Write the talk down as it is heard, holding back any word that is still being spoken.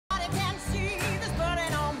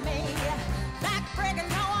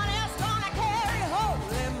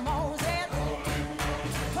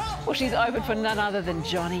Well, she's opened for none other than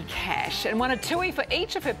Johnny Cash and won a Tui for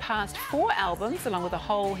each of her past 4 albums, along with a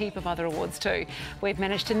whole heap of other awards too. We've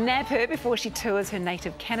managed to nab her before she tours her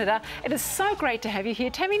native Canada. It is so great to have you here,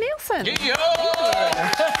 Tami Neilson. Absolutely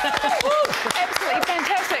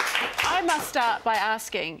fantastic. I must start by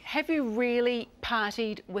asking, have you really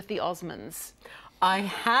partied with the Osmonds? I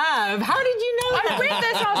have. How did you know that? I read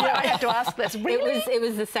this. I was like, I have to ask this. Really? It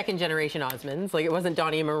was the second generation Osmonds. Like, it wasn't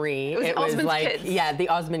Donnie and Marie. It was Osmond's like, kids. yeah, the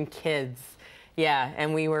Osmond kids. Yeah,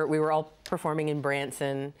 and we were all performing in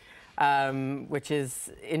Branson, which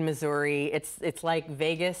is in Missouri. It's like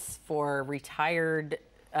Vegas for retired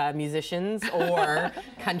musicians or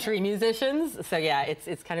country musicians. So yeah,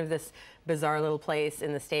 it's kind of this bizarre little place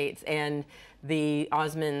in the States. And the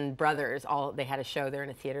Osmond brothers, they had a show there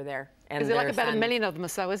in a theater there. And is there like about 1 million of them or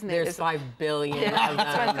so, isn't there? There's 5 billion of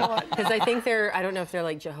them. Because I think I don't know if they're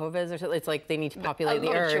like Jehovah's or something. It's like they need to populate the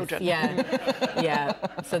earth. Children. Yeah, yeah.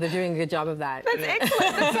 So they're doing a good job of that. That's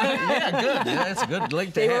excellent. That's so yeah, good. Yeah, that's a good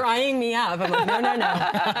link to They were eyeing me up. I'm like, no.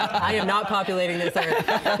 I am not populating this earth.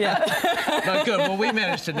 Yeah. No, good. Well, we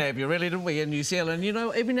managed to nab you, really, didn't we, in New Zealand? You know,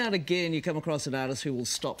 every now and again you come across an artist who will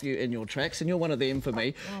stop you in your tracks, and you're one of them for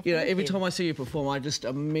me. Oh, you know, every time I see you perform, I just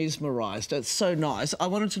am mesmerised. It's so nice. I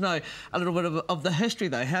wanted to know a little bit of the history,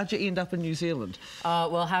 though. How'd you end up in New Zealand?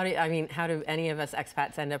 Well, how do any of us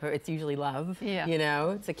expats end up? It's usually love. Yeah. You know,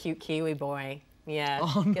 it's a cute Kiwi boy. Yeah.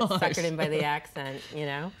 Oh, Gets nice. suckered in by the accent. You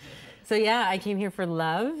know. So yeah, I came here for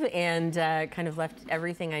love and kind of left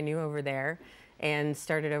everything I knew over there and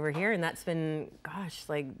started over here, and that's been, gosh,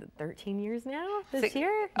 like 13 years now this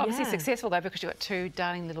year. Obviously successful though, because you've got 2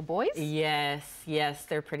 darling little boys. Yes,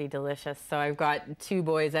 they're pretty delicious. So I've got 2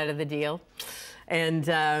 boys out of the deal. And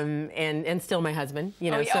still my husband, you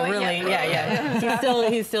know. He's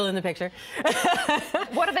still in the picture.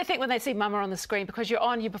 What do they think when they see Mama on the screen? Because you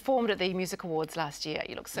performed at the Music Awards last year.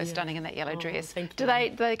 You look so stunning in that yellow dress. Thank you. Do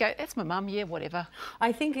they go, that's my mum? Yeah, whatever.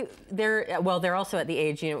 I think they're also at the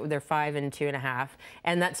age, you know, they're 5 and 2.5,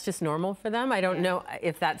 and that's just normal for them. I don't know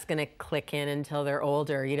if that's going to click in until they're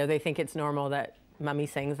older. You know, they think it's normal that Mummy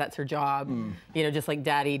sings, that's her job, you know, just like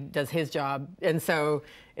Daddy does his job. And so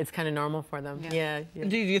it's kind of normal for them. Yeah.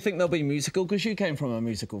 Do you think they'll be musical? Because you came from a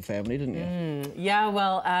musical family, didn't you? Yeah,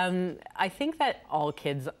 well, I think that all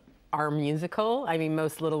kids are musical. I mean,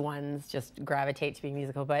 most little ones just gravitate to being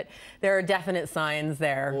musical, but there are definite signs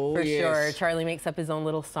there for sure. Charlie makes up his own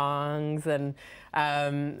little songs, and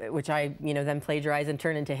which I, you know, then plagiarize and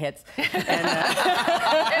turn into hits. And,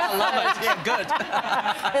 I love it. Yeah, good.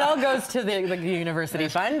 It all goes to the university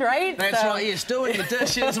fund, right? That's right. Yes, doing the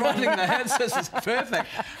dishes, writing the hits. This is perfect.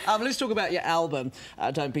 Let's talk about your album,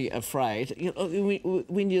 Don't Be Afraid. You know,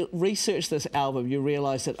 when you research this album, you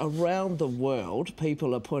realise that around the world,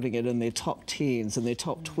 people are putting it in their top 10s and their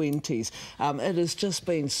top 20s. It has just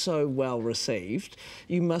been so well received.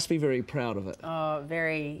 You must be very proud of it. Oh,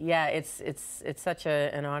 very. Yeah, it's such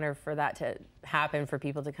an honour for that to happen, for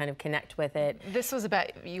people to kind of connect with it. This was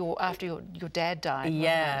about after your dad died.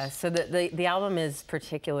 Yeah, so the album is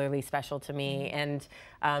particularly special to me, and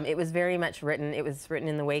it was very much written. It was written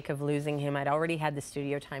in the wake of losing him. I'd already had the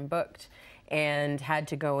studio time booked and had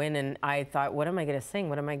to go in, and I thought, what am I going to sing?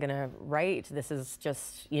 What am I going to write? This is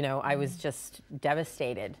just, you know, I was just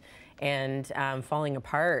devastated and falling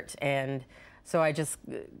apart. And so I just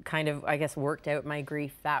kind of, I guess, worked out my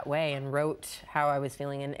grief that way and wrote how I was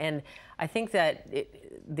feeling. And I think that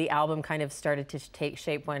the album kind of started to take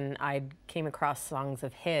shape when I came across songs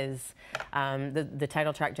of his. The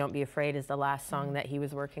title track, Don't Be Afraid, is the last song that he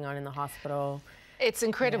was working on in the hospital. It's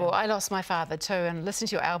incredible. Yeah. I lost my father too, and listening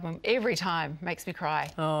to your album every time makes me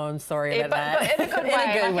cry. Oh, I'm sorry about that. But in a good way. In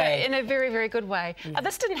a good way. In a very, very good way. Yeah.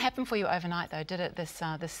 This didn't happen for you overnight, though, did it? This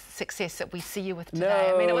success that we see you with today.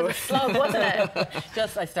 No. I mean, it was a slog, wasn't it?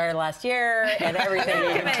 Just I started last year, and everything.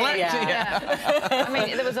 I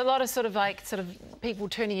mean, there was a lot of sort of people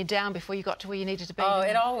turning you down before you got to where you needed to be. Oh,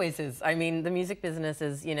 it always is. I mean, the music business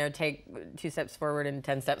is, you know, take 2 steps forward and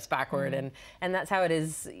 10 steps backward, and that's how it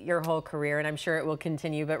is your whole career, and I'm sure it will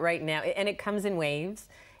continue. But right now, and it comes in waves.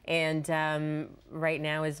 And right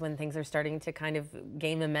now is when things are starting to kind of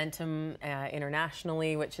gain momentum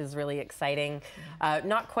internationally, which is really exciting.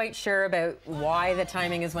 Not quite sure about why the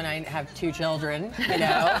timing is when I have 2 children, you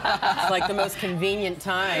know. It's like the most convenient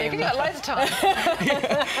time. You got loads of time.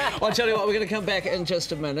 Well, I'll tell you what, we're going to come back in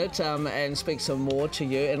just a minute and speak some more to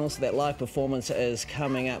you. And also that live performance is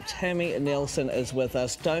coming up. Tami Neilson is with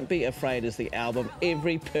us. Don't Be Afraid is the album.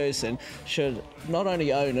 Every person should not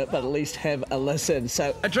only own it, but at least have a listen.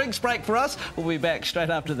 So a drinks break for us. We'll be back straight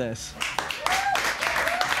after this.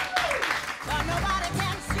 Nobody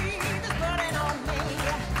can see this burden on me.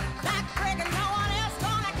 Backbreaking, no one else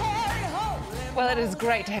gonna care. is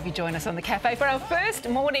great to have you join us on the cafe for our first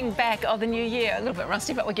morning back of the new year. A little bit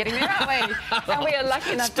rusty, but we're getting there, aren't we? And we are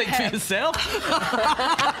lucky enough Speak for yourself.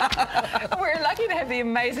 We're lucky to have the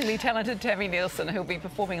amazingly talented Tami Neilson, who'll be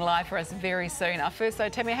performing live for us very soon. First, though,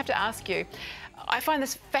 Tami, I have to ask you, I find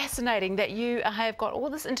this fascinating that you have got all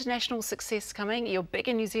this international success coming. You're big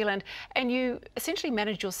in New Zealand, and you essentially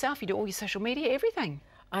manage yourself. You do all your social media, everything.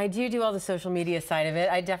 I do all the social media side of it.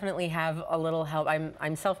 I definitely have a little help.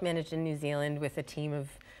 I'm self-managed in New Zealand with a team of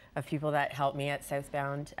people that help me at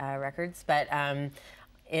Southbound Records, but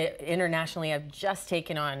internationally I've just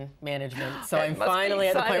taken on management, so I'm finally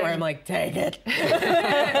at the point where I'm like, take it,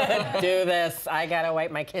 do this. I gotta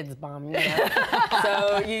wipe my kid's bum. You know?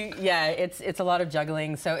 So yeah, it's a lot of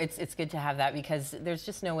juggling. So it's good to have that because there's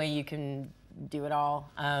just no way you can do it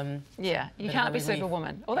all. Yeah, you can't be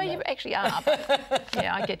Superwoman, although you actually are. But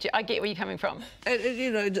yeah, I get you. I get where you're coming from.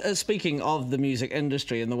 You know, speaking of the music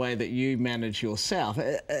industry and the way that you manage yourself,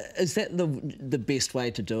 is that the best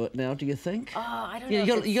way to do it now, do you think? I don't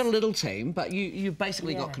know. You got a little team, but you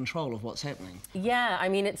basically got control of what's happening. Yeah, I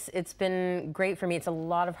mean, it's been great for me. It's a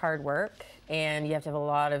lot of hard work, and you have to have a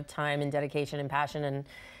lot of time and dedication and passion,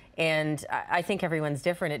 and I think everyone's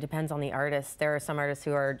different. It depends on the artist. There are some artists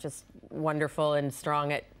who are just wonderful and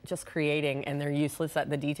strong at just creating, and they're useless at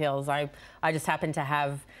the details. I just happen to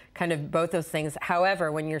have kind of both those things.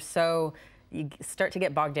 However, when you start to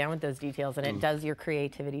get bogged down with those details, and your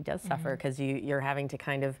creativity does suffer because you're having to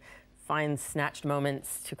kind of find snatched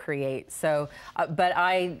moments to create. So, but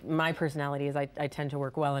my personality is I tend to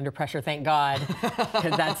work well under pressure, thank God,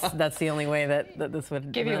 because that's the only way that this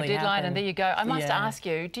would give really you a deadline happen. And there you go. I must ask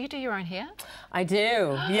you, do you do your own hair? I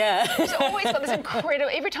do, yeah. You've always got this incredible,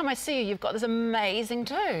 every time I see you, you've got this amazing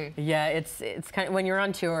do. Yeah, it's kind of, when you're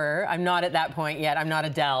on tour, I'm not at that point yet. I'm not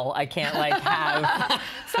Adele. I can't like have...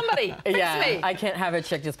 Somebody, fix me. I can't have a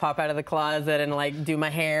chick just pop out of the closet and like do my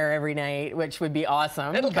hair every night, which would be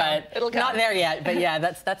awesome. It'll come. Not there yet, but yeah,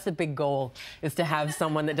 that's the big goal, is to have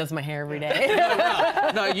someone that does my hair every day.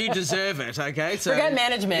 No, you deserve it, okay? So, forget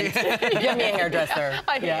management. Give me a hairdresser.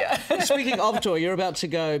 Speaking of tour, you're about to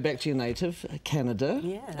go back to your native, Canada.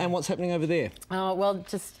 Yeah. And what's happening over there? Oh, well,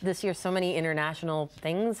 just this year, so many international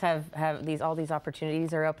things all these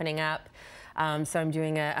opportunities are opening up. So I'm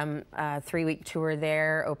doing a 3-week tour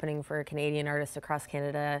there, opening for Canadian artists across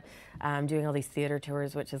Canada, doing all these theatre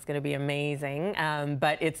tours, which is going to be amazing.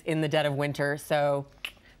 But it's in the dead of winter, so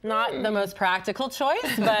not the most practical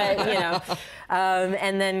choice, but you know.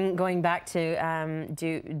 And then going back to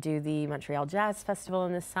do the Montreal Jazz Festival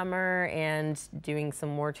in the summer, and doing some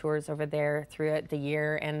more tours over there throughout the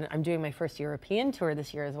year. And I'm doing my first European tour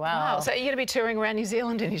this year as well. Wow, so you're going to be touring around New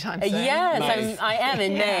Zealand anytime soon? Yes, I am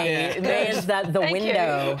in May. May is the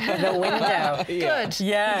window. The window. Good.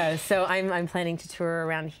 Yeah, so I'm planning to tour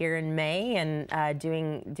around here in May, and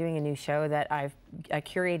doing a new show that I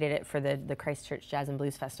curated it for the Christchurch Jazz and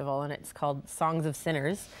Blues Festival, and it's called Songs of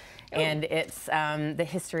Sinners. And it's the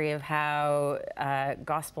history of how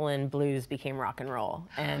gospel and blues became rock and roll.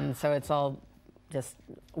 And so it's all just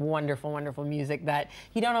wonderful, wonderful music that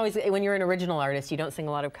you don't always, when you're an original artist, you don't sing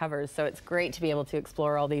a lot of covers. So it's great to be able to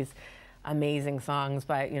explore all these amazing songs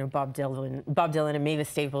by Bob Dylan and Mavis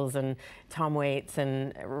Staples and Tom Waits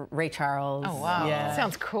and Ray Charles. Oh wow, yeah.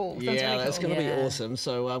 Sounds cool. Sounds Yeah, really that's cool. going to be awesome.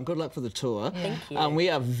 So good luck for the tour. Thank you.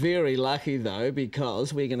 We are very lucky though,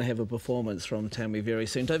 because we're going to have a performance from Tami very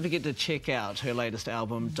soon. Don't forget to check out her latest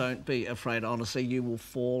album, Don't Be Afraid. Honestly, you will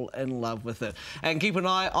fall in love with it. And keep an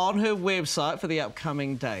eye on her website for the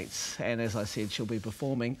upcoming dates. And as I said, she'll be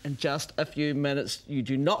performing in just a few minutes. You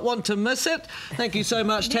do not want to miss it. Thank you so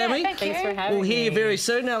much, Tami. Thank you. Thanks for having me. We'll hear you very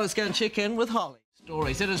soon. Now let's go and check in with Holly.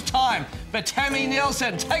 Stories. It is time for Tami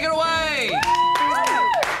Neilson. Take it away.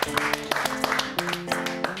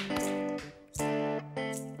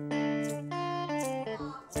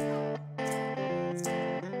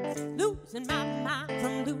 Losing my mind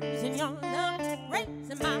from losing your love,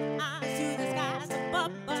 raising my eyes to the skies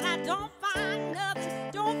above, but I don't find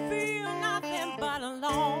nothing, don't feel nothing but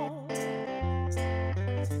alone.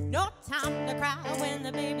 No time to cry when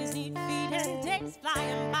the babies need feeding, days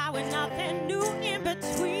flying by with nothing new in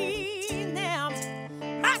between them.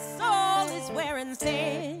 My soul is wearing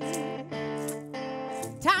thin.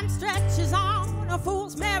 Time stretches on, a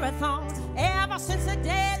fool's marathon, ever since the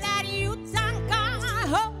day that you done gone.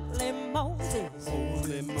 Holy Moses,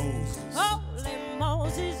 Holy Moses, Holy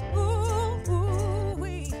Moses, ooh, ooh,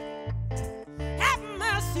 wee. Have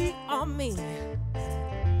mercy on me.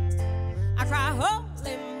 I cry,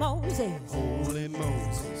 Holy Moses, Holy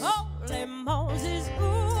Moses, Holy Moses,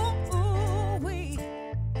 ooh, ooh, wee.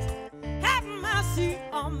 Have mercy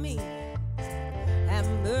on me. Have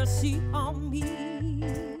mercy on me.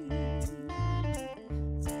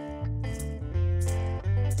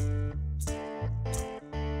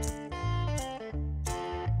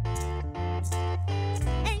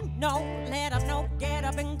 No, let up, no, get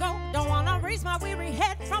up and go. Don't wanna raise my weary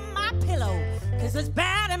head from my pillow. 'Cause it's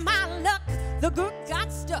bad in my luck. The good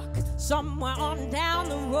got stuck somewhere on down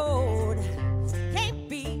the road. Can't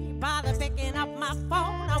be bothered picking up my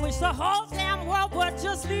phone. I wish the whole damn world would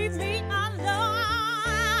just leave me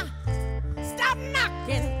alone. Stop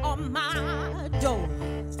knocking on my door.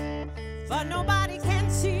 But nobody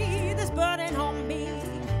can see this burden on me.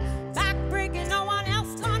 Back breaking, no one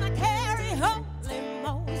else gonna carry. Holy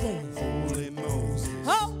Moses, Holy Moses,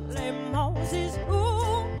 Holy Moses,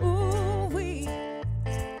 ooh, ooh, wee.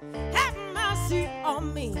 Have mercy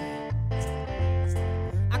on me.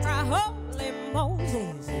 I cry, Holy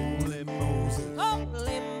Moses, Holy Moses,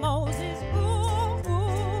 Holy Moses, ooh,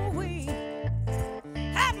 ooh, wee.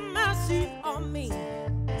 Have mercy on me.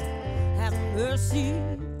 Have mercy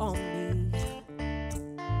on me.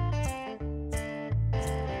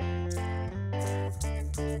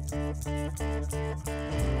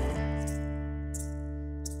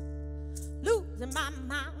 Losing my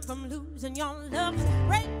mind from losing your love,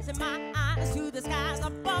 raising my eyes to the skies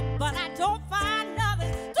above, but I don't find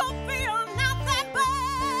nothing, don't feel nothing but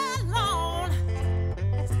alone.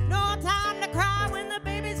 No time to cry when the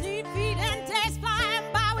babies need feet and days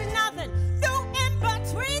flying by with nothing new in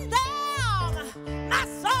between them. My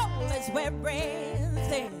soul is wearing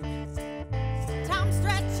thin. Time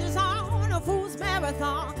stretches on a fool's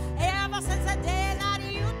marathon. Ever since the day that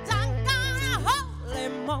you done gone, Holy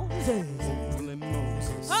Moses, Holy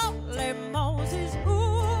Moses, Holy Moses,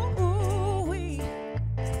 ooh, ooh, wee.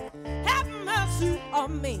 Have mercy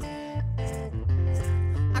on me.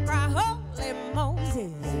 I cry, Holy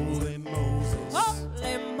Moses, Holy Moses,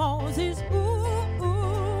 Holy Moses, ooh,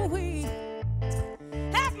 ooh, wee.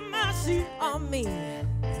 Have mercy on me.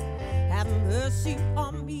 Have mercy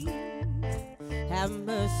on me. Have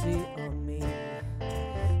mercy on me.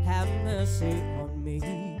 Have mercy on me.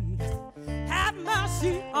 Have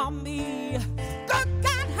mercy on me. Good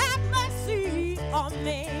God, have mercy on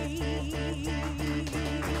me.